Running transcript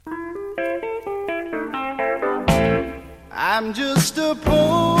I'm just a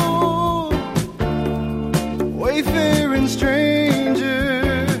poor, wayfaring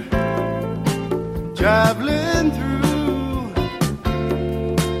stranger, traveling through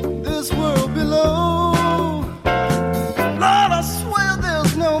this world below. Lord, I swear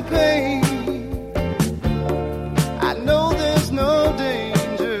there's no pain, I know there's no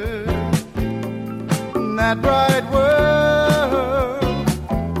danger in that bright world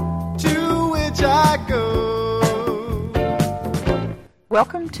to which I go.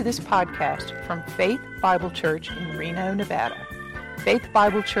 Welcome to this podcast from Faith Bible Church in Reno, Nevada. Faith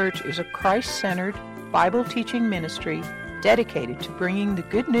Bible Church is a Christ-centered Bible teaching ministry dedicated to bringing the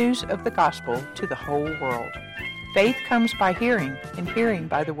good news of the gospel to the whole world. Faith comes by hearing, and hearing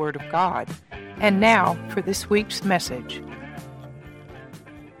by the word of God. And now for this week's message.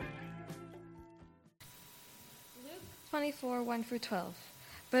 Luke 24, 1-12.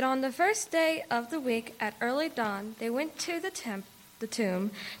 But on the first day of the week at early dawn, they went to the tomb,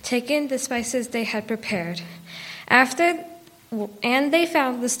 taking the spices they had prepared. And they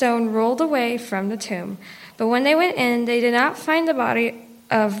found the stone rolled away from the tomb. But when they went in, they did not find the body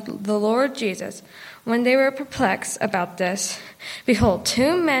of the Lord Jesus. When they were perplexed about this, behold,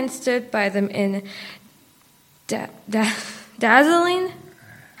 two men stood by them in dazzling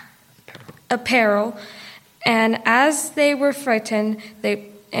apparel, and as they were frightened,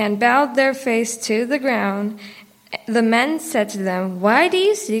 they bowed their face to the ground. The men said to them, "Why do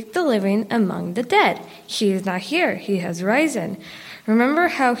you seek the living among the dead? He is not here, he has risen. Remember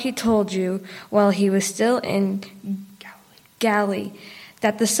how he told you while he was still in Galilee,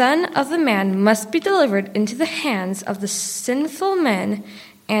 that the Son of the Man must be delivered into the hands of the sinful men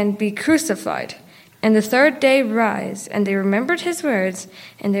and be crucified, and the third day rise." And they remembered his words,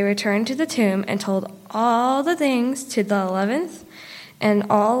 and they returned to the tomb and told all the things to the 11th and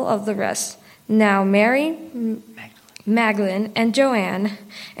all of the rest. Now Mary Magdalene and Joanne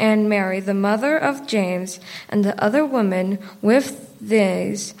and Mary, the mother of James, and the other women with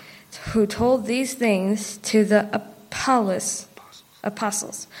these who told these things to the apostles.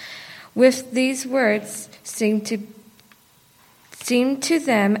 With these words seemed to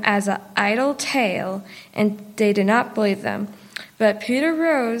them as an idle tale, and they did not believe them. But Peter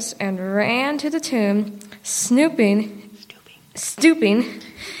rose and ran to the tomb, stooping,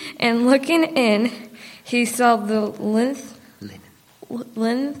 and looking in, he saw the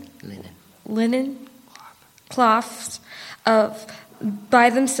linen cloths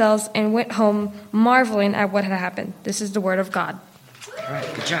by themselves, and went home marveling at what had happened. This is the word of God. All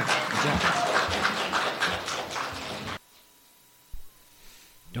right, good job.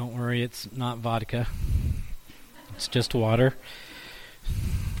 Don't worry, it's not vodka. It's just water.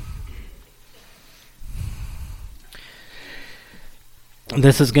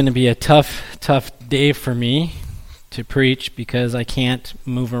 This is going to be a tough day for me to preach because I can't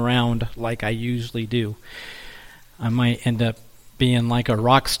move around like I usually do. I might end up being like a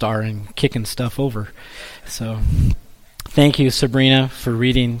rock star and kicking stuff over. So thank you, Sabrina, for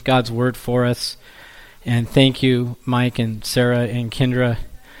reading God's Word for us. And thank you, Mike and Sarah and Kendra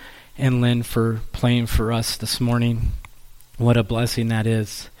and Lynn, for playing for us this morning. What a blessing that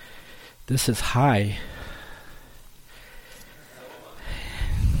is. This is high.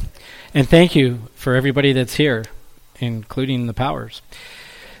 And thank you for everybody that's here, including the powers.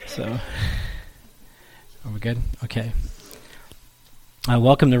 So, are we good? Okay.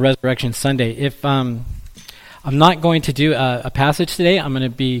 Welcome to Resurrection Sunday. If I'm not going to do a passage today, I'm going to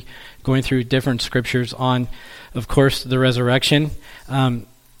be going through different scriptures on, of course, the resurrection. I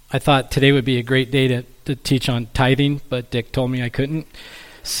thought today would be a great day to teach on tithing, but Dick told me I couldn't.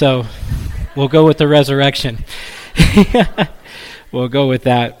 So, we'll go with the resurrection. We'll go with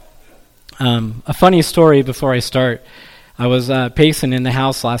that. A funny story before I start. I was pacing in the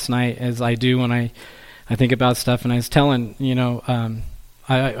house last night, as I do when I think about stuff, and I was telling,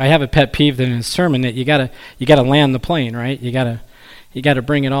 I have a pet peeve in his sermon that you gotta land the plane, right? You gotta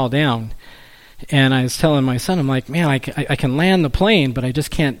bring it all down. And I was telling my son, I'm like, man, I can land the plane, but I just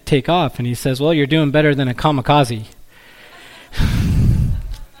can't take off. And he says, well, you're doing better than a kamikaze.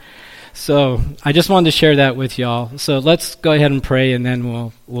 So I just wanted to share that with y'all. So let's go ahead and pray, and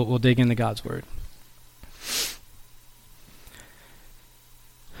then we'll dig into God's Word.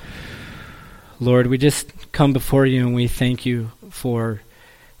 Lord, we just come before you, and we thank you for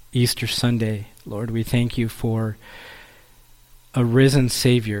Easter Sunday. Lord, we thank you for a risen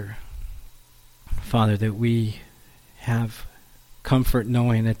Savior, Father, that we have comfort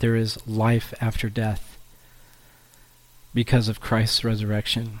knowing that there is life after death because of Christ's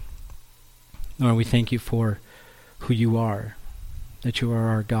resurrection. Lord, we thank you for who you are, that you are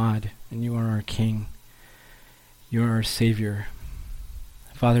our God and you are our King. You are our Savior.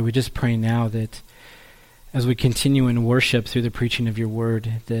 Father, we just pray now that as we continue in worship through the preaching of your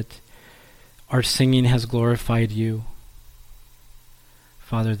word, that our singing has glorified you.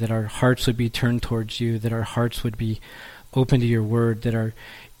 Father, that our hearts would be turned towards you, that our hearts would be open to your word, that our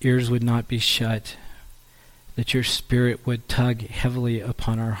ears would not be shut, that your Spirit would tug heavily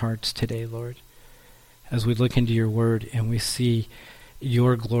upon our hearts today, Lord, as we look into your word and we see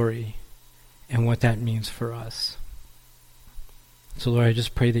your glory and what that means for us. So, Lord, I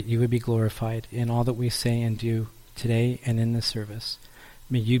just pray that you would be glorified in all that we say and do today and in this service.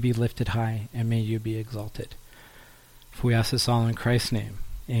 May you be lifted high and may you be exalted. For we ask this all in Christ's name.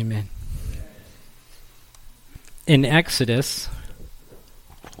 Amen. In Exodus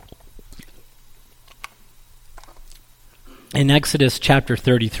chapter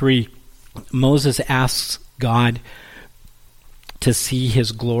 33, Moses asks God to see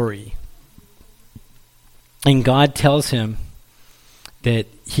his glory. And God tells him that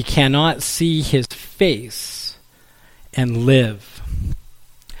he cannot see his face and live.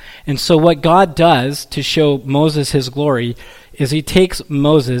 And so what God does to show Moses his glory is he takes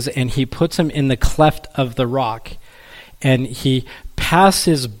Moses and he puts him in the cleft of the rock. And he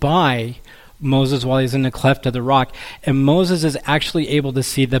passes by Moses while he's in the cleft of the rock. And Moses is actually able to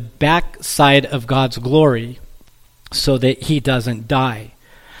see the backside of God's glory so that he doesn't die.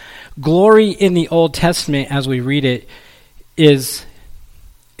 Glory in the Old Testament, as we read it, is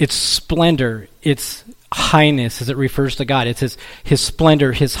its splendor, its highness, as it refers to God. It's his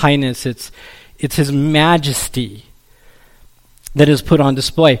splendor, his highness, it's his majesty that is put on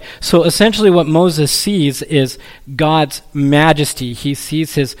display. So essentially what Moses sees is God's majesty. He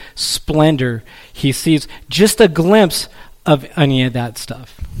sees his splendor. He sees just a glimpse of any of that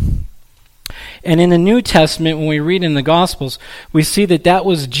stuff. And in the New Testament, when we read in the Gospels, we see that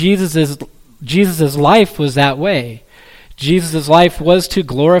was Jesus's life was that way. Jesus' life was to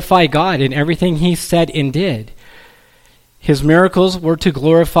glorify God in everything he said and did. His miracles were to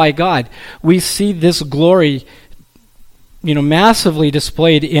glorify God. We see this glory, massively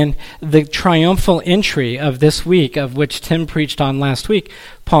displayed in the triumphal entry of this week, of which Tim preached on last week,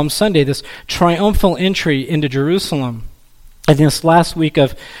 Palm Sunday, this triumphal entry into Jerusalem. In this last week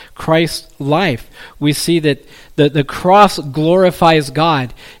of Christ's life, we see that the cross glorifies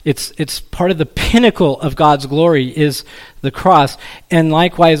God. It's part of the pinnacle of God's glory is the cross. And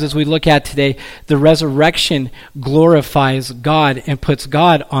likewise, as we look at today, the resurrection glorifies God and puts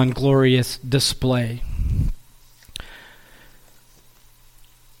God on glorious display.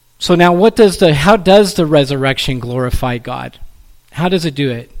 So now how does the resurrection glorify God? How does it do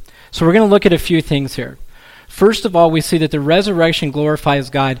it? So we're going to look at a few things here. First of all, we see that the resurrection glorifies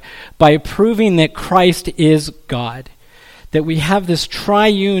God by proving that Christ is God. That we have this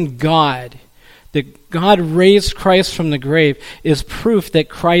triune God. That God raised Christ from the grave is proof that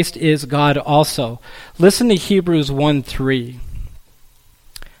Christ is God also. Listen to Hebrews 1:3.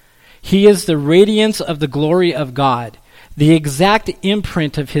 He is the radiance of the glory of God, the exact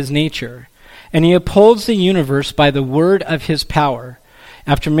imprint of his nature, and he upholds the universe by the word of his power.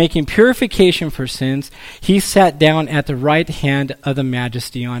 After making purification for sins, he sat down at the right hand of the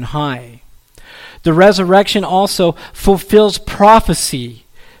Majesty on high. The resurrection also fulfills prophecy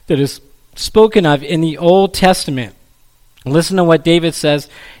that is spoken of in the Old Testament. Listen to what David says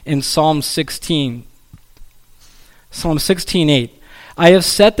in Psalm 16. Psalm 16:8. I have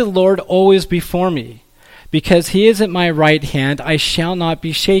set the Lord always before me. Because he is at my right hand, I shall not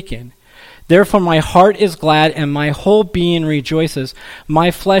be shaken. Therefore my heart is glad and my whole being rejoices.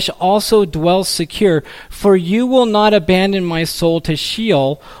 My flesh also dwells secure, for you will not abandon my soul to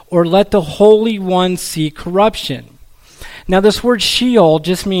Sheol or let the Holy One see corruption. Now this word Sheol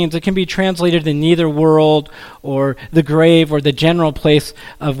just means it can be translated the nether world or the grave or the general place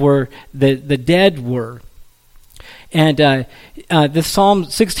of where the dead were. And the Psalm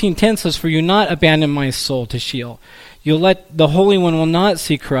 16:10 says, for you not abandon my soul to Sheol. You'll let the Holy One will not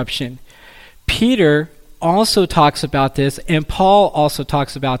see corruption. Peter also talks about this, and Paul also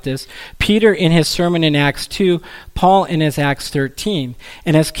talks about this. Peter in his sermon in Acts 2, Paul in his Acts 13.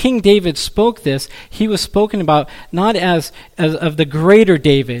 And as King David spoke this, he was spoken about not as of the greater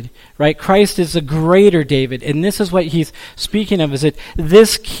David, right? Christ is the greater David. And this is what he's speaking of, is that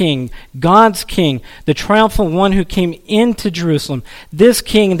this king, God's king, the triumphal one who came into Jerusalem, this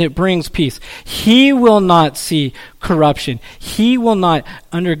king that brings peace, he will not see corruption. He will not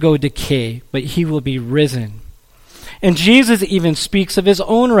undergo decay, but he will be risen. And Jesus even speaks of his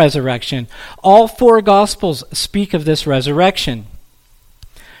own resurrection. All four Gospels speak of this resurrection.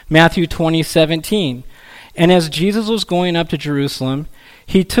 Matthew 20:17. And as Jesus was going up to Jerusalem,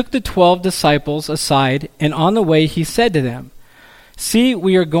 He took the 12 disciples aside, and on the way he said to them, "See,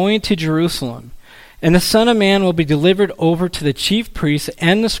 we are going to Jerusalem, and the Son of Man will be delivered over to the chief priests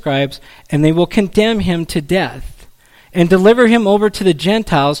and the scribes, and they will condemn him to death, and deliver him over to the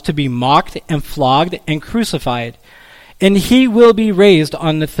Gentiles to be mocked and flogged and crucified, and he will be raised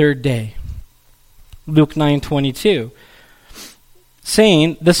on the third day." Luke 9:22,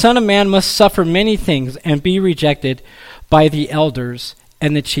 saying, "The Son of Man must suffer many things and be rejected by the elders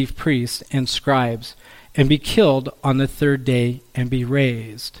and the chief priests and scribes, and be killed on the third day and be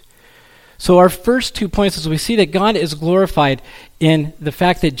raised." So our first 2 points is we see that God is glorified in the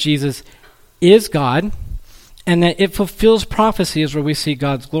fact that Jesus is God, and that it fulfills prophecy is where we see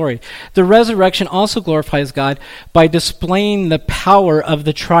God's glory. The resurrection also glorifies God by displaying the power of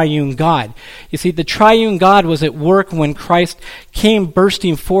the triune God. You see, the triune God was at work when Christ came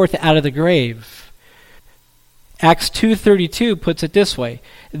bursting forth out of the grave. Acts 2:32 puts it this way: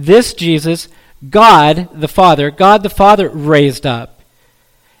 "This Jesus, God the Father raised up.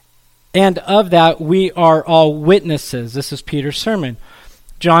 And of that we are all witnesses." This is Peter's sermon.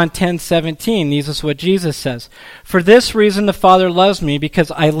 John 10:17, this is what Jesus says: "For this reason the Father loves me,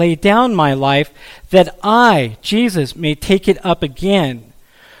 because I lay down my life, that I, Jesus, may take it up again.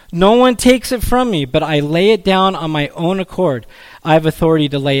 No one takes it from me, but I lay it down on my own accord. I have authority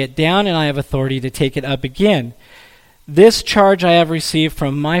to lay it down, and I have authority to take it up again. This charge I have received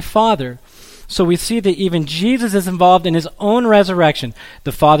from my Father." So we see that even Jesus is involved in his own resurrection.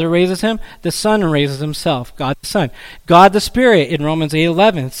 The Father raises him, the Son raises himself, God the Son. God the Spirit, in Romans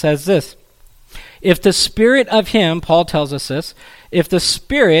 8:11, says this: "If the Spirit of him," Paul tells us this, "if the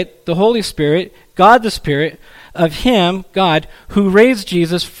Spirit, the Holy Spirit, God the Spirit, of him, God, who raised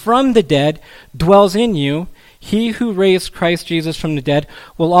Jesus from the dead, dwells in you, he who raised Christ Jesus from the dead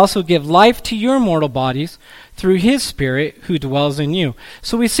will also give life to your mortal bodies through his Spirit who dwells in you."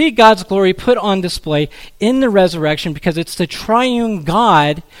 So we see God's glory put on display in the resurrection because it's the triune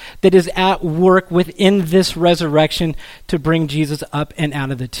God that is at work within this resurrection to bring Jesus up and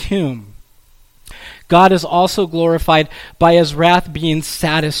out of the tomb. God is also glorified by his wrath being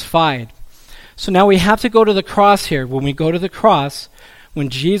satisfied. So now we have to go to the cross here. When we go to the cross, when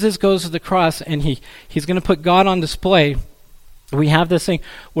Jesus goes to the cross and he's going to put God on display, we have this thing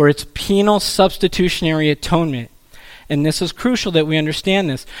where it's penal substitutionary atonement. And this is crucial that we understand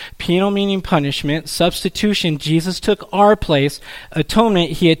this. Penal meaning punishment. Substitution, Jesus took our place.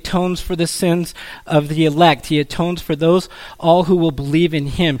 Atonement, he atones for the sins of the elect. He atones for those all who will believe in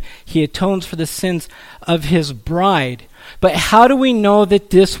him. He atones for the sins of his bride. But how do we know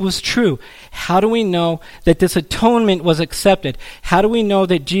that this was true? How do we know that this atonement was accepted? How do we know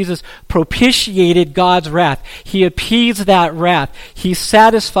that Jesus propitiated God's wrath? He appeased that wrath. He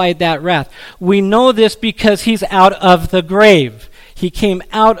satisfied that wrath. We know this because he's out of the grave. He came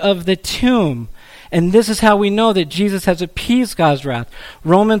out of the tomb. And this is how we know that Jesus has appeased God's wrath.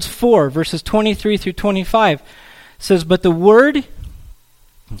 Romans 4, verses 23 through 25 says, But the words,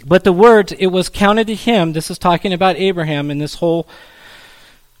 it was counted to him," this is talking about Abraham in this whole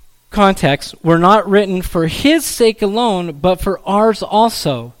context, "were not written for his sake alone, but for ours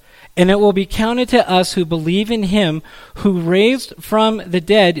also. And it will be counted to us who believe in him who raised from the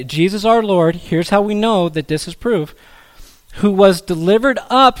dead Jesus our Lord," here's how we know that this is proof, "who was delivered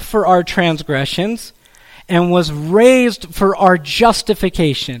up for our transgressions and was raised for our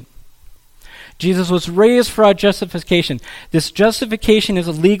justification." Jesus was raised for our justification. This justification is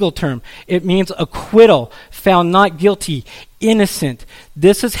a legal term. It means acquittal, found not guilty, innocent.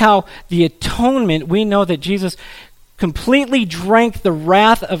 This is how the atonement, we know that Jesus completely drank the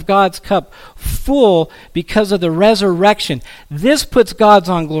wrath of God's cup full because of the resurrection. This puts God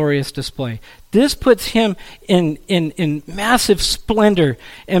on glorious display. This puts him in massive splendor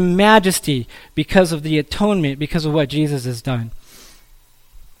and majesty because of the atonement, because of what Jesus has done.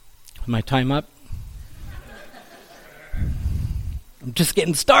 My time up? I'm just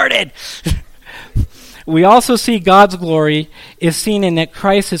getting started. We also see God's glory is seen in that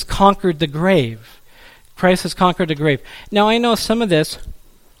Christ has conquered the grave. Christ has conquered the grave. Now, I know some of this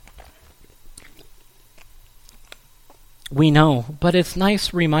we know, but it's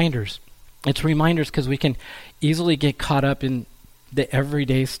nice reminders. It's reminders because we can easily get caught up in the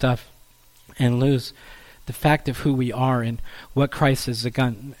everyday stuff and lose the fact of who we are and what Christ has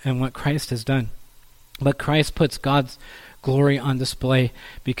done and what Christ has done. But Christ puts God's glory on display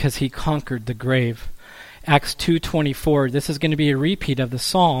because he conquered the grave. Acts 2:24, this is going to be a repeat of the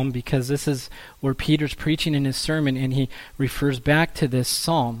psalm because this is where Peter's preaching in his sermon and he refers back to this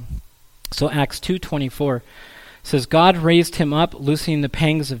psalm. So Acts 2:24 says, God raised him up, loosening the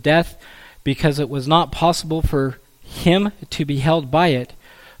pangs of death, because it was not possible for him to be held by it.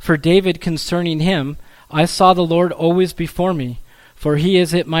 For David concerning him, I saw the Lord always before me, for he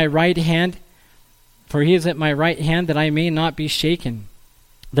is at my right hand, that I may not be shaken.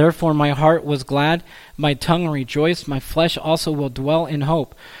 Therefore my heart was glad, my tongue rejoiced, my flesh also will dwell in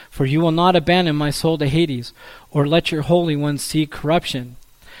hope. For you will not abandon my soul to Hades, or let your Holy One see corruption.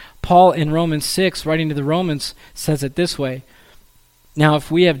 Paul in Romans 6, writing to the Romans, says it this way: Now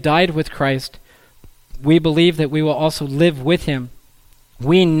if we have died with Christ, we believe that we will also live with him.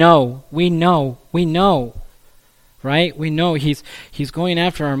 We know, right? We know he's going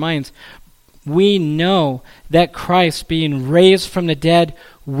after our minds. We know that Christ, being raised from the dead,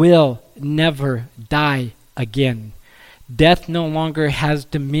 will never die again. Death no longer has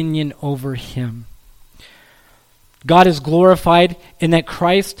dominion over him. God is glorified in that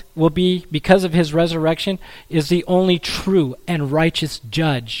Christ will be, because of his resurrection, is the only true and righteous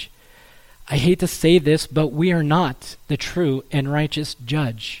judge. I hate to say this, but we are not the true and righteous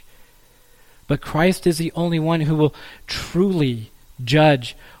judge. But Christ is the only one who will truly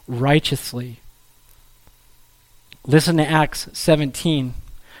judge righteously. Listen to Acts 17.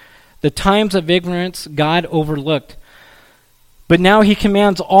 The times of ignorance God overlooked, but now he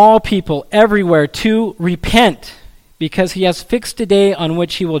commands all people everywhere to repent, because he has fixed a day on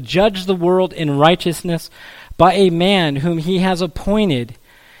which he will judge the world in righteousness by a man whom he has appointed.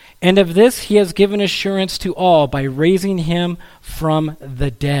 And of this he has given assurance to all by raising him from the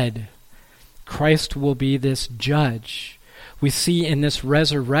dead. Christ will be this judge. We see in this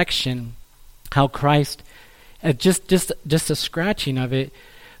resurrection how Christ, just a scratching of it,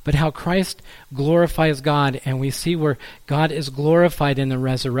 but how Christ glorifies God, and we see where God is glorified in the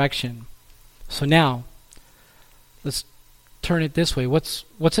resurrection. So now, let's turn it this way. What's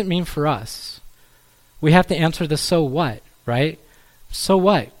it mean for us? We have to answer the so what, right? So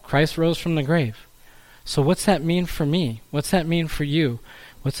what? Christ rose from the grave. So what's that mean for me? What's that mean for you?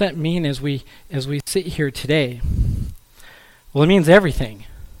 What's that mean as we sit here today? Well, it means everything.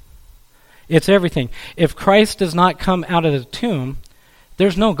 It's everything. If Christ does not come out of the tomb,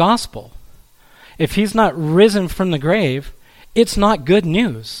 there's no gospel. If he's not risen from the grave, it's not good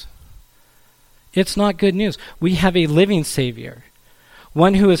news. It's not good news. We have a living Savior,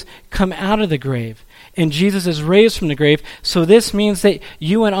 one who has come out of the grave, and Jesus is raised from the grave. So this means that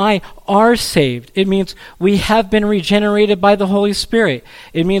you and I are saved. It means we have been regenerated by the Holy Spirit.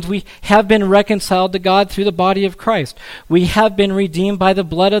 It means we have been reconciled to God through the body of Christ. We have been redeemed by the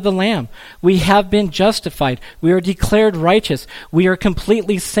blood of the Lamb. We have been justified. We are declared righteous. We are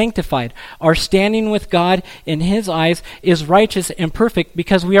completely sanctified. Our standing with God in his eyes is righteous and perfect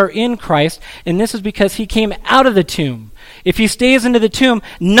because we are in Christ, and this is because he came out of the tomb. If he stays into the tomb,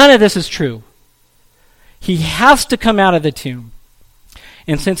 none of this is true. He has to come out of the tomb.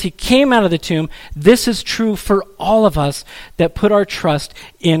 And since he came out of the tomb, this is true for all of us that put our trust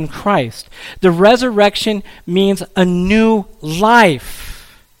in Christ. The resurrection means a new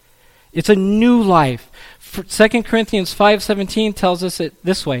life. It's a new life. 2 Corinthians 5:17 tells us it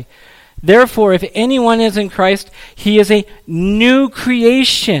this way: Therefore, if anyone is in Christ, he is a new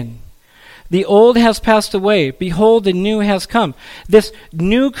creation. The old has passed away. Behold, the new has come. This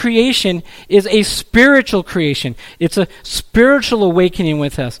new creation is a spiritual creation. It's a spiritual awakening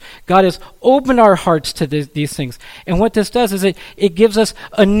with us. God has opened our hearts to these things. And what this does is it gives us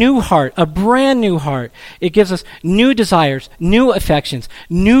a new heart, a brand new heart. It gives us new desires, new affections,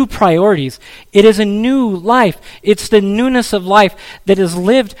 new priorities. It is a new life. It's the newness of life that is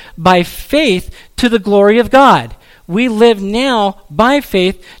lived by faith to the glory of God. We live now by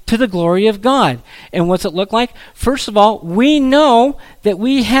faith to the glory of God. And what's it look like? First of all, we know that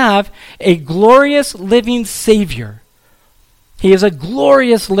we have a glorious living Savior. He is a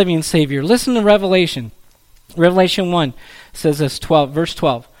glorious living Savior. Listen to Revelation. Revelation 1 says this, verse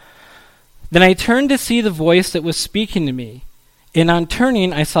 12. Then I turned to see the voice that was speaking to me. And on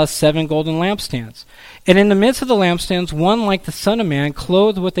turning, I saw 7 golden lampstands. And in the midst of the lampstands, one like the Son of Man,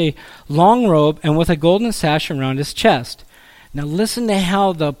 clothed with a long robe and with a golden sash around his chest. Now listen to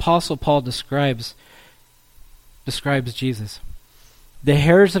how the Apostle Paul describes Jesus. The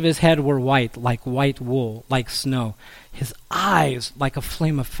hairs of his head were white, like white wool, like snow. His eyes like a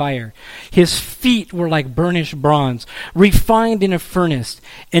flame of fire. His feet were like burnished bronze, refined in a furnace.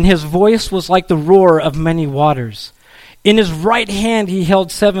 And his voice was like the roar of many waters. In his right hand he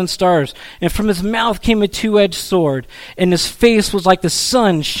held 7 stars, and from his mouth came a 2-edged sword, and his face was like the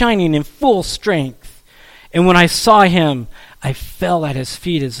sun shining in full strength. And when I saw him, I fell at his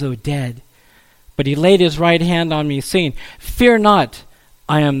feet as though dead. But he laid his right hand on me, saying, Fear not,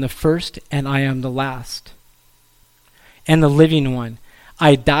 I am the first and I am the last, and the living one.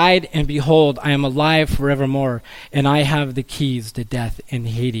 I died, and behold, I am alive forevermore, and I have the keys to death and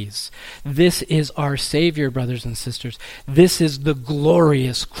Hades. This is our Savior, brothers and sisters. This is the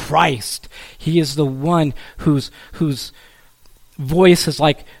glorious Christ. He is the one whose voice is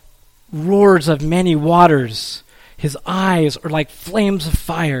like roars of many waters. His eyes are like flames of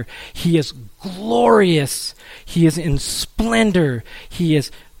fire. He is glorious. He is in splendor. He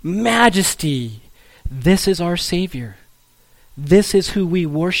is majesty. This is our Savior. This is who we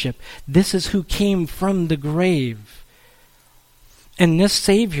worship. This is who came from the grave. And this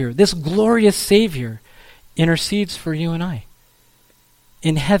Savior, this glorious Savior, intercedes for you and I.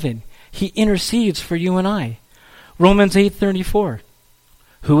 In heaven, he intercedes for you and I. Romans 8:34.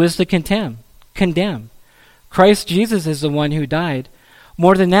 Who is to condemn? Christ Jesus is the one who died.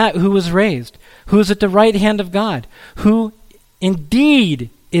 More than that, who was raised, who is at the right hand of God, who indeed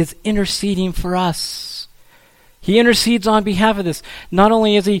is interceding for us. He intercedes on behalf of this. Not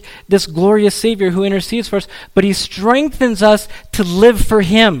only is he this glorious Savior who intercedes for us, but he strengthens us to live for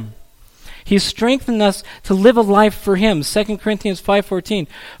him. He strengthened us to live a life for him. 2 Corinthians 5:14.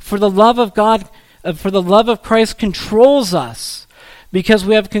 For the love of God, for the love of Christ controls us, because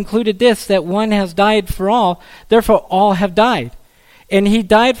we have concluded this, that one has died for all, therefore all have died. And he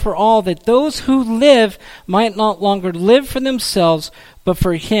died for all, that those who live might not longer live for themselves, but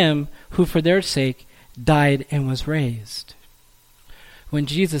for him who for their sake died and was raised. When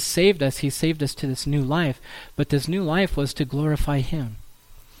Jesus saved us, he saved us to this new life, but this new life was to glorify him.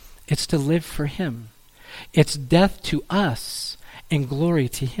 It's to live for him. It's death to us and glory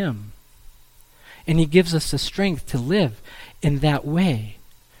to him. And he gives us the strength to live in that way.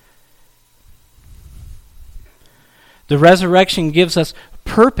 The resurrection gives us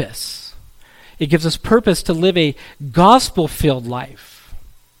purpose. It gives us purpose to live a gospel-filled life.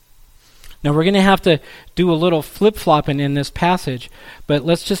 Now we're going to have to do a little flip-flopping in this passage, but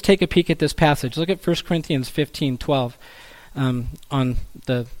let's just take a peek at this passage. Look at 1 Corinthians 15:12 on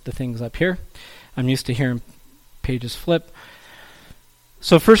the things up here. I'm used to hearing pages flip.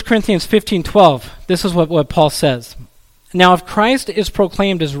 So 1 Corinthians 15:12, this is what Paul says. Now if Christ is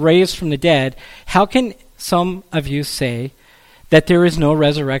proclaimed as raised from the dead, how can some of you say that there is no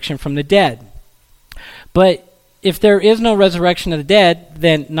resurrection from the dead? But if there is no resurrection of the dead,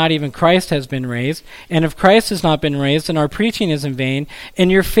 then not even Christ has been raised. And if Christ has not been raised, then our preaching is in vain,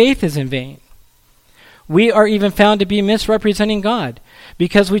 and your faith is in vain. We are even found to be misrepresenting God,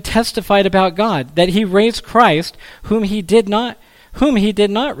 because we testified about God, that he raised Christ, whom he did not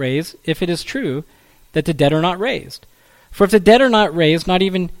raise, if it is true that the dead are not raised. For if the dead are not raised, not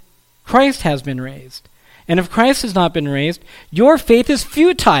even Christ has been raised. And if Christ has not been raised, your faith is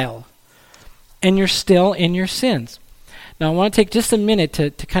futile, and you're still in your sins. Now I want to take just a minute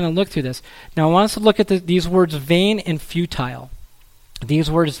to kind of look through this. Now I want us to look at these words vain and futile. These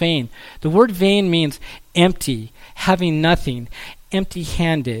words vain. The word vain means empty, having nothing,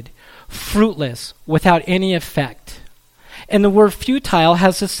 empty-handed, fruitless, without any effect. And the word futile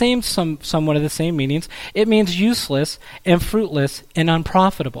has the same, somewhat of the same meanings. It means useless and fruitless and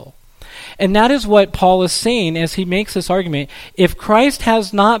unprofitable. And that is what Paul is saying as he makes this argument. If Christ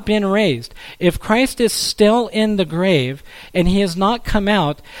has not been raised, if Christ is still in the grave and he has not come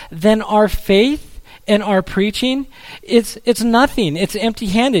out, then our faith and our preaching, it's nothing. It's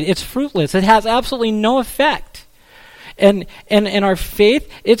empty-handed. It's fruitless. It has absolutely no effect. And our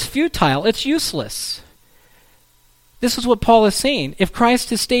faith, it's futile. It's useless. This is what Paul is saying. If Christ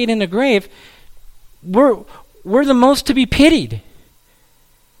has stayed in the grave, we're the most to be pitied.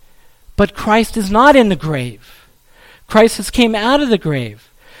 But Christ is not in the grave. Christ has came out of the grave.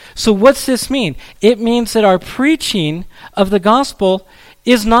 So what's this mean? It means that our preaching of the gospel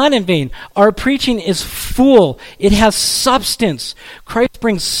is not in vain. Our preaching is full. It has substance. Christ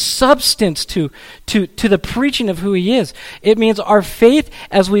brings substance to the preaching of who he is. It means our faith,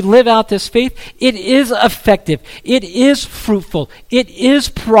 as we live out this faith, it is effective. It is fruitful. It is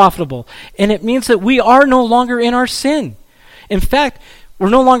profitable. And it means that we are no longer in our sin. In fact, we're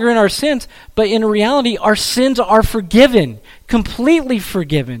no longer in our sins, but in reality, our sins are forgiven, completely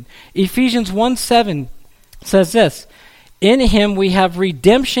forgiven. Ephesians 1:7 says this, in him we have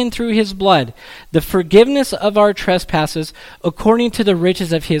redemption through his blood, the forgiveness of our trespasses according to the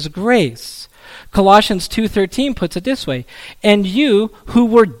riches of his grace. Colossians 2:13 puts it this way, and you who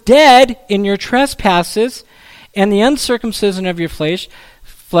were dead in your trespasses and the uncircumcision of your flesh,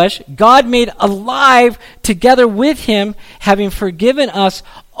 God made alive together with him, having forgiven us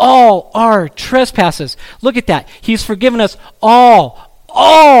all our trespasses. Look at that. He's forgiven us all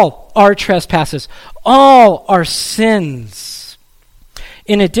our trespasses, all our sins.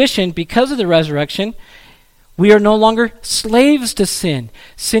 In addition, because of the resurrection, We are no longer slaves to sin.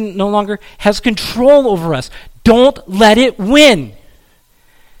 Sin no longer has control over us. Don't let it win.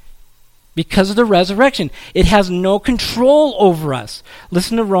 Because of the resurrection, it has no control over us.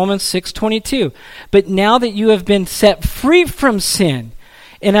 Listen to Romans 6:22. But now that you have been set free from sin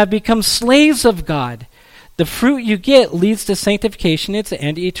and have become slaves of God, the fruit you get leads to sanctification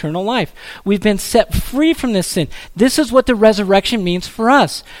and eternal life. We've been set free from this sin. This is what the resurrection means for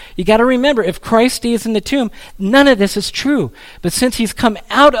us. You got to remember, if Christ stays in the tomb, none of this is true. But since he's come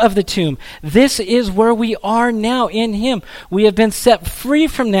out of the tomb, this is where we are now in him. We have been set free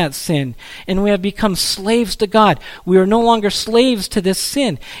from that sin, and we have become slaves to God. We are no longer slaves to this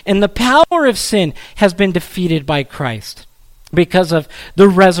sin. And the power of sin has been defeated by Christ. Because of the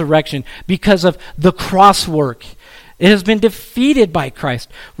resurrection, because of the cross work. It has been defeated by Christ.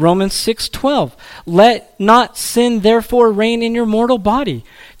 Romans 6:12. Let not sin therefore reign in your mortal body,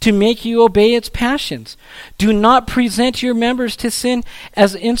 to make you obey its passions. Do not present your members to sin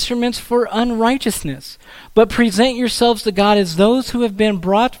as instruments for unrighteousness, but present yourselves to God as those who have been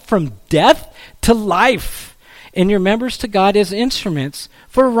brought from death to life, and your members to God as instruments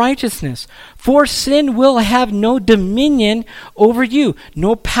for righteousness. For sin will have no dominion over you,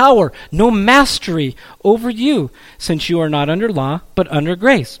 no power, no mastery over you, since you are not under law, but under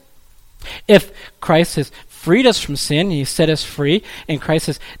grace. If Christ has freed us from sin, and he set us free, and Christ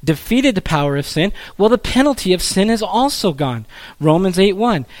has defeated the power of sin, well, the penalty of sin is also gone. Romans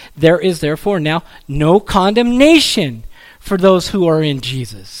 8:1. There is therefore now no condemnation for those who are in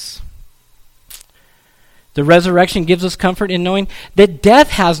Jesus. The resurrection gives us comfort in knowing that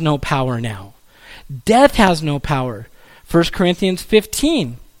death has no power now. Death has no power. 1 Corinthians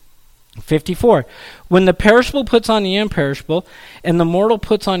 15:54. When the perishable puts on the imperishable, and the mortal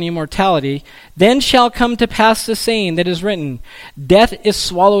puts on immortality, then shall come to pass the saying that is written, death is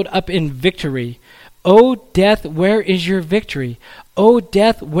swallowed up in victory. O death, where is your victory? O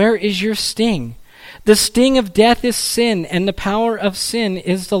death, where is your sting? The sting of death is sin, and the power of sin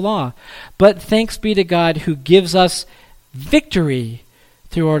is the law. But thanks be to God who gives us victory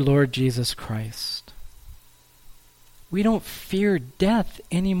through our Lord Jesus Christ. We don't fear death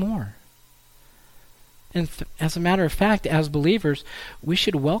anymore. And as a matter of fact, as believers, we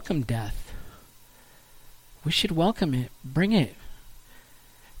should welcome death. We should welcome it, bring it,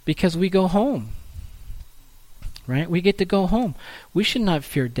 because we go home. Right? We get to go home. We should not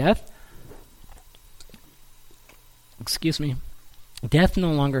fear death. Excuse me. Death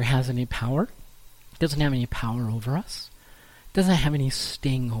no longer has any power. It doesn't have any power over us. It doesn't have any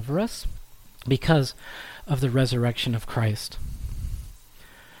sting over us because of the resurrection of Christ.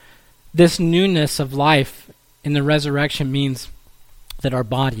 This newness of life in the resurrection means that our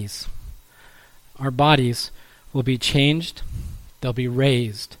bodies will be changed, they'll be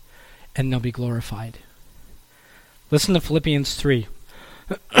raised, and they'll be glorified. Listen to Philippians 3.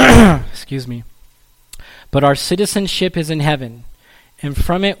 Excuse me. But our citizenship is in heaven, and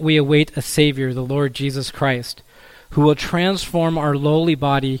from it we await a Savior, the Lord Jesus Christ, who will transform our lowly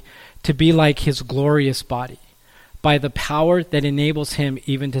body to be like his glorious body, by the power that enables him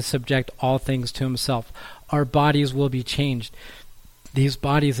even to subject all things to himself. Our bodies will be changed. These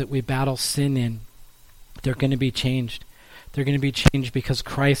bodies that we battle sin in, they're going to be changed. They're going to be changed because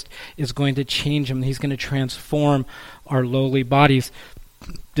Christ is going to change them. He's going to transform our lowly bodies.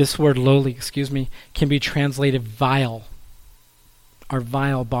 This word lowly, can be translated vile. Our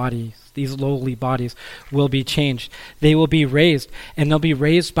vile bodies, these lowly bodies, will be changed. They will be raised, and they'll be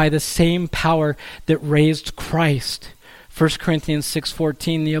raised by the same power that raised Christ. 1 Corinthians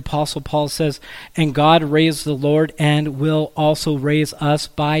 6:14, the Apostle Paul says, and God raised the Lord and will also raise us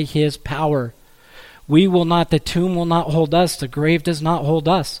by his power. The tomb will not hold us. The grave does not hold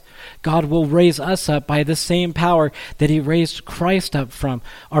us. God will raise us up by the same power that he raised Christ up from.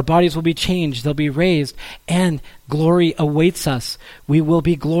 Our bodies will be changed. They'll be raised, and glory awaits us. We will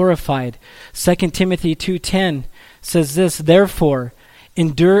be glorified. 2 Timothy 2:10 says this, therefore,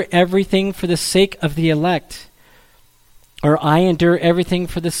 endure everything for the sake of the elect. Or I endure everything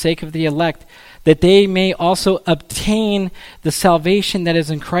for the sake of the elect, that they may also obtain the salvation that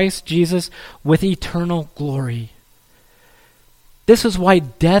is in Christ Jesus with eternal glory. This is why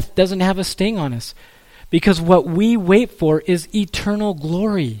death doesn't have a sting on us, because what we wait for is eternal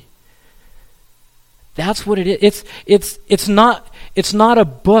glory. That's what it is. It's not a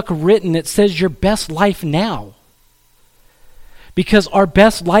book written that says your best life now. Because our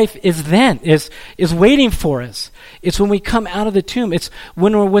best life is waiting for us. It's when we come out of the tomb. It's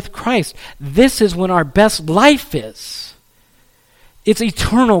when we're with Christ. This is when our best life is. It's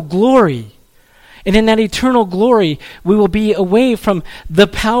eternal glory. And in that eternal glory, we will be away from the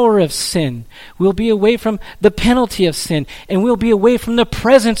power of sin. We'll be away from the penalty of sin. And we'll be away from the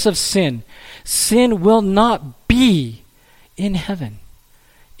presence of sin. Sin will not be in heaven.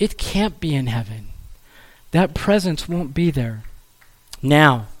 It can't be in heaven. That presence won't be there.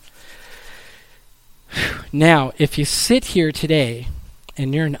 Now, if you sit here today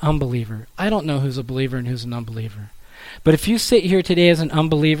and you're an unbeliever, I don't know who's a believer and who's an unbeliever. But if you sit here today as an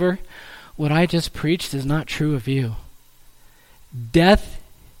unbeliever, what I just preached is not true of you. Death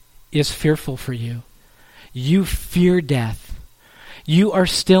is fearful for you. You fear death. You are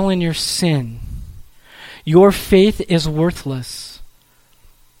still in your sin. Your faith is worthless.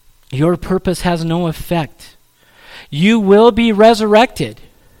 Your purpose has no effect. You will be resurrected,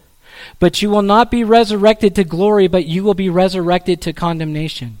 but you will not be resurrected to glory, but you will be resurrected to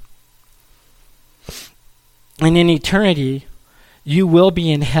condemnation. And in eternity, you will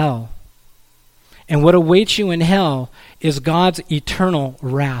be in hell. And what awaits you in hell is God's eternal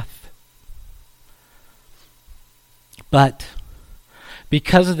wrath. But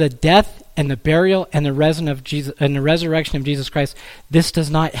because of the death and the burial and the resurrection of Jesus Christ, this does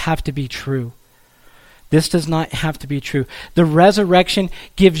not have to be true. This does not have to be true. The resurrection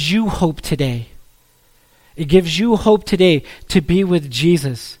gives you hope today. It gives you hope today to be with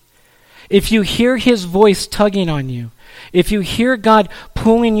Jesus. If you hear his voice tugging on you, if you hear God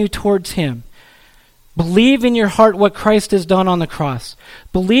pulling you towards him, believe in your heart what Christ has done on the cross.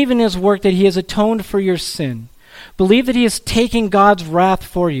 Believe in his work that he has atoned for your sin. Believe that he is taking God's wrath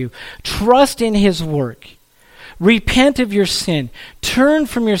for you. Trust in his work. Repent of your sin. Turn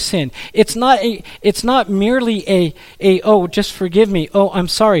from your sin. It's not merely oh, just forgive me. Oh, I'm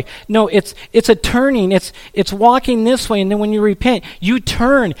sorry. No, it's a turning. It's walking this way, and then when you repent, you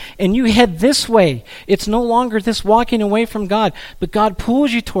turn and you head this way. It's no longer this walking away from God, but God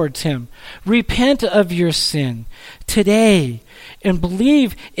pulls you towards him. Repent of your sin today and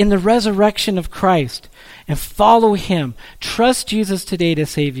believe in the resurrection of Christ. And follow him. Trust Jesus today to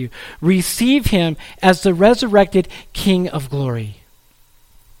save you. Receive him as the resurrected King of glory.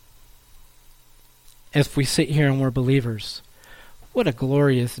 As we sit here and we're believers, what a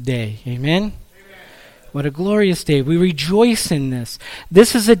glorious day. Amen? Amen. What a glorious day. We rejoice in this.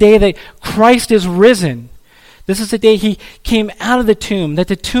 This is the day that Christ is risen. This is the day he came out of the tomb, that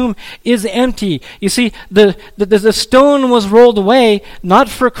the tomb is empty. You see, the stone was rolled away, not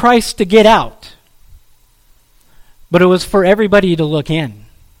for Christ to get out, but it was for everybody to look in.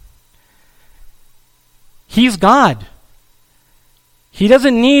 He's God. He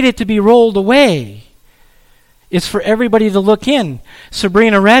doesn't need it to be rolled away. It's for everybody to look in.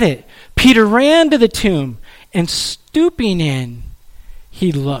 Sabrina read it. Peter ran to the tomb, and stooping in,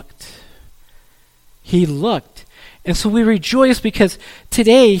 he looked. He looked. And so we rejoice because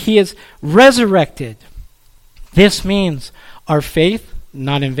today he is resurrected. This means our faith,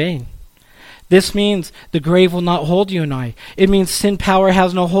 not in vain. This means the grave will not hold you and I. It means sin power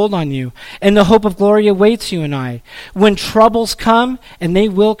has no hold on you. And the hope of glory awaits you and I. When troubles come, and they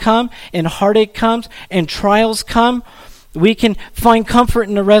will come, and heartache comes, and trials come, we can find comfort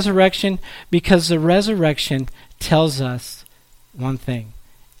in the resurrection because the resurrection tells us one thing.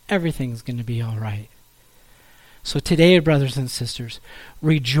 Everything's going to be all right. So today, brothers and sisters,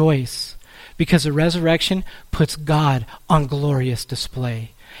 rejoice because the resurrection puts God on glorious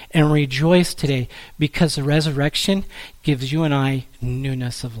display. And rejoice today because the resurrection gives you and I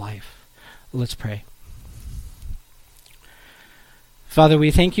newness of life. Let's pray. Father, we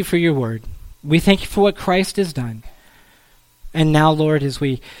thank you for your word. We thank you for what Christ has done. And now, Lord, as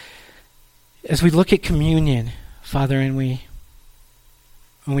we look at communion, Father, and when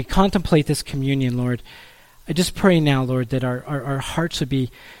we contemplate this communion, Lord, I just pray now, Lord, that our hearts would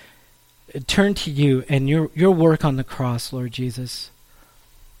be turned to you and your work on the cross, Lord Jesus.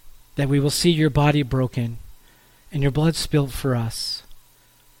 That we will see your body broken and your blood spilled for us.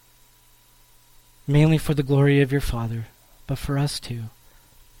 Mainly for the glory of your Father, but for us too.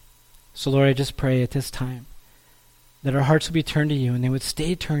 So Lord, I just pray at this time that our hearts would be turned to you and they would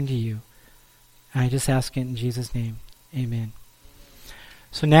stay turned to you. And I just ask it in Jesus' name. Amen.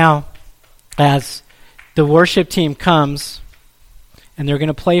 So now, as the worship team comes, and they're going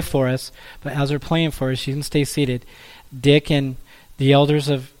to play for us, but as they're playing for us, you can stay seated. Dick and the elders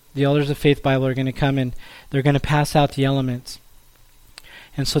of Faith Bible are going to come and they're going to pass out the elements.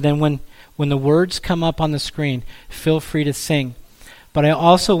 And so then when the words come up on the screen, feel free to sing. But I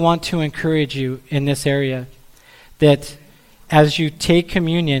also want to encourage you in this area that as you take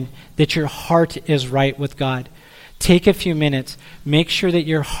communion, that your heart is right with God. Take a few minutes. Make sure that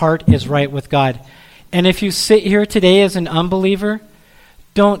your heart is right with God. And if you sit here today as an unbeliever,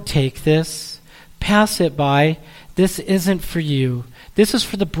 don't take this. pass it by. This isn't for you. This is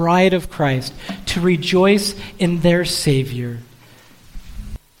for the bride of Christ to rejoice in their Savior.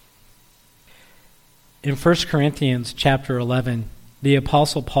 In 1 Corinthians chapter 11, the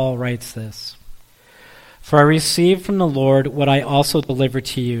Apostle Paul writes this, "For I received from the Lord what I also delivered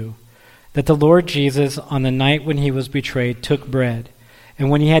to you, that the Lord Jesus, on the night when he was betrayed, took bread, and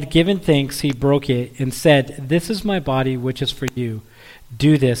when he had given thanks, he broke it and said, 'This is my body, which is for you.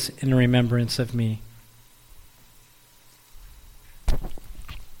 Do this in remembrance of me.'"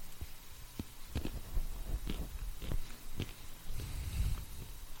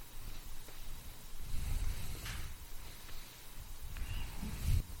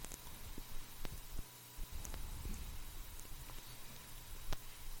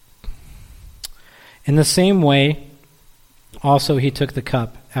 In the same way, also he took the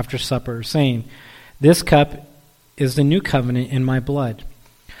cup after supper, saying, "This cup is the new covenant in my blood.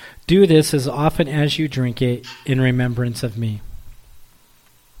 Do this as often as you drink it in remembrance of me."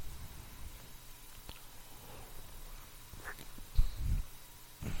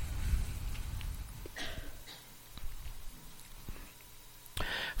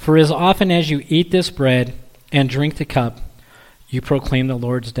 For as often as you eat this bread and drink the cup, you proclaim the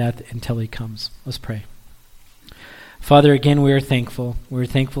Lord's death until he comes. Let's pray. Father, again, we are thankful. We're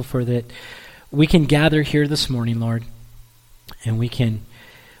thankful for that we can gather here this morning, Lord, and we can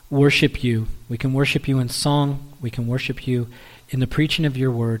worship you. We can worship you in song. We can worship you in the preaching of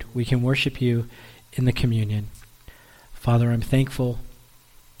your word. We can worship you in the communion. Father, I'm thankful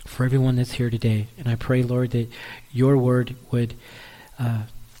for everyone that's here today, and I pray, Lord, that your word would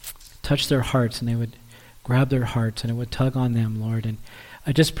touch their hearts, and they would grab their hearts, and it would tug on them, Lord. And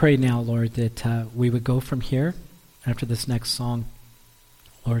I just pray now, Lord, that we would go from here after this next song,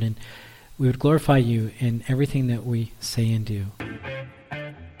 Lord, and we would glorify you in everything that we say and do.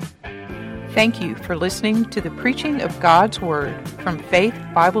 Thank you for listening to the preaching of God's Word from Faith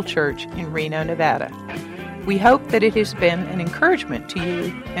Bible Church in Reno, Nevada. We hope that it has been an encouragement to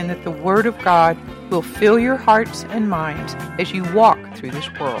you and that the Word of God will fill your hearts and minds as you walk through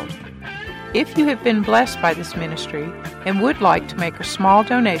this world. If you have been blessed by this ministry and would like to make a small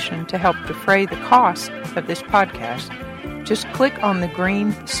donation to help defray the cost of this podcast, just click on the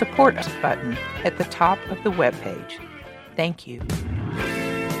green Support Us button at the top of the webpage. Thank you.